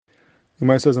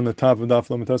Gemara says on the top of Daf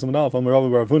Lametas Amud Aleph, Amar Rabbi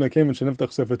Bar Avuna keion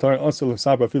Sheniftax Sefer Torah Asur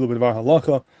Lesapar Afילו B'Dvar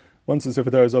Halacha. Once the Sefer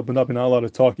Torah is opened up, you're not allowed to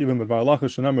talk even B'Dvar Halacha.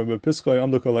 Shenamar B'Piskoi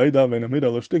Amdu Kol Eida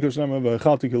Ve'Namida Lo Shtika Shenamar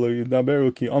V'Echalti Ki Lo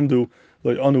Yidaberu Ki Amdu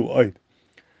Lo Anu Oid.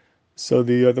 So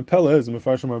the Pella is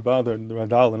Mefarshim Rabba, the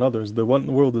Radal and others. What in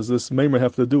the world does this Maimer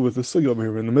have to do with the Sugya over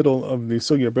here? In the middle of the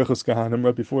Sugya Bechus Kahanim,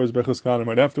 right before is Bechus Kahanim,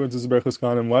 right afterwards is Bechus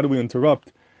Kahanim. Why do we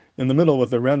interrupt in the middle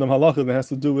with a random halacha that has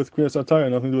to do with Kriyas HaTorah,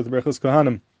 nothing to do with Bechus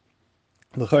Kahanim?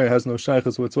 L'chaya has no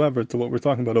shaykhs whatsoever to what we're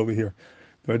talking about over here.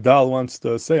 The Radal wants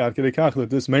to say that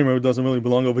this Maimer doesn't really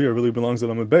belong over here, it really belongs at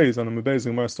Amud Beis. And Amud Beis, the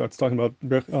Gemara starts talking about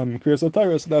Kriyas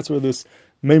HaTorah, so that's where this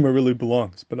Maimer really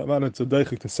belongs. But about it's a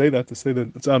daichik to say that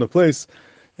it's out of place,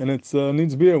 and it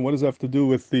needs beer. What does it have to do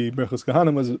with the Berchus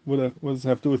Kahanim? What does it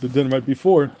have to do with the din right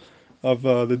before of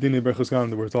the din of Berchus Kahanim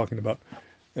that we're talking about?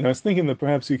 And I was thinking that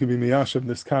perhaps you could be miyashav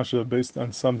this kasha based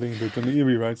on something that the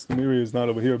Daaייri writes. The Daaייri is not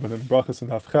over here, but in Brachas and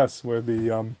Afches, where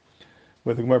the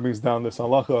Gemara brings down this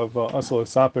halacha of Asur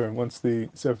Lesapar, and once the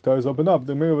Sefer Torah is opened up,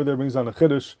 the Daaייri over there brings down a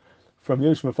chiddush from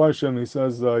Yesh Mefarshim. He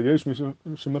says Yesh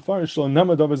Mefarsh Lo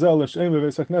Nemad Avazel L'Shem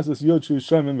V'Veis HaKnesses Yod Shu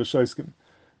Shemim V'Shaiskim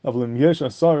Avlim Yesh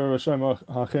Asar Rashem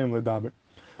Hachem L'Daber.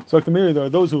 So like the Daaייri, there are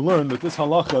those who learn that this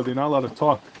halacha, they're not allowed to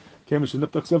talk Kemish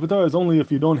שנפתח Sefer Torah, is only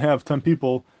if you don't have 10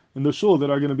 people in the shul that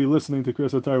are going to be listening to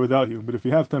Kriyas HaTorah without you. But if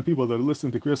you have 10 people that are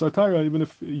listening to Kriyas HaTorah, even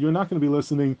if you're not going to be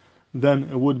listening, then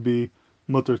it would be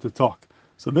mutter to talk.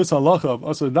 So this halacha of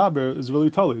Asur Daber is really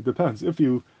totally. It depends. If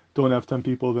you don't have 10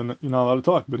 people, then you're not allowed to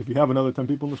talk. But if you have another 10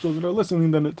 people in the shul that are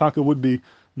listening, then taka would be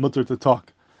mutter to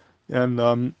talk. And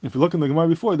if you look in the Gemara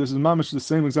before, this is mamish the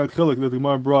same exact chiluk that the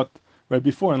Gemara brought right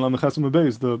before in Lamechas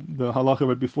Beis, the halacha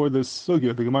right before this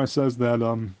sugya. The Gemara says that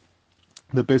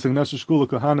the basic Nesher Shkula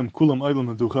Kahanim Kulam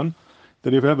Eilam Duchan,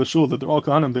 that if you have a shul that they're all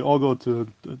Kahanim, they all go to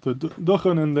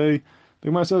Duchan, and the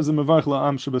Gemara says the Mevarch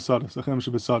La'am Shebesadis, Achem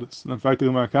Shebesadis. And in fact, the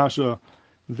Gemara Kasha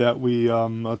that we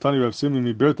Tani Rav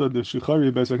Simi Mibirta the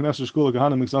Shichari basic Nesher Shkula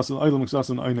Kahanim Mixasan Eilam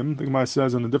Mixasan Einim. The Gemara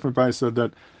says in a different price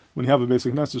that when you have a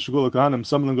basic Nesher Shkula Kahanim,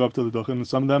 some of them go up to the Duchan, and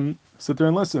some of them sit there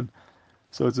and listen.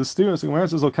 So it's a steer. So Gemara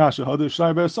says Okasha, how does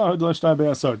Shai Be'asar, how does Shai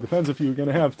Be'asar? Depends if you're going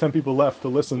to have 10 people left to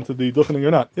listen to the Duchening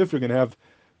or not. If you're going to have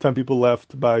 10 people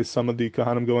left by some of the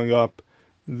Kahanim going up,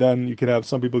 then you can have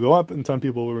some people go up and 10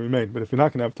 people will remain. But if you're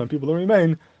not going to have 10 people that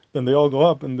remain, then they all go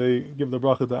up and they give the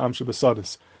bracha to Am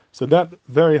Shebesadis. So that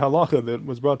very halacha that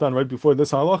was brought down right before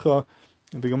this halacha,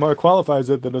 the Gemara qualifies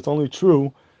it that it's only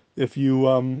true if you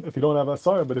don't have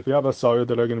asar, but if you have asar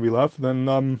that are going to be left,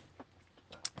 then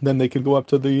they can go up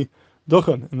to the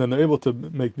Duchan, and then they're able to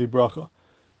make the bracha.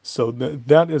 So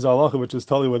that is halacha, which is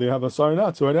telling whether you have asar or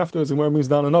not. So right after, the Gemara brings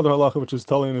down another halacha, which is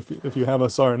telling if you have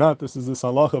asar or not. This is this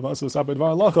halacha of Asur Lesapar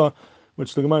Dvar halacha,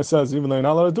 which the Gemara says even though you're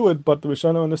not allowed to do it, but the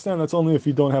Rishonim understand that's only if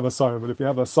you don't have asar. But if you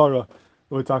have asara,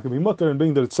 we're talking about mutter, and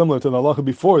being that it's similar to the halacha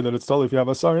before, that it's telling if you have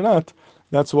asar or not.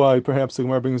 That's why perhaps the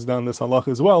Gemara brings down this halacha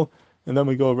as well, and then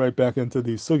we go right back into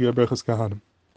the sugya Berchus Kahanim.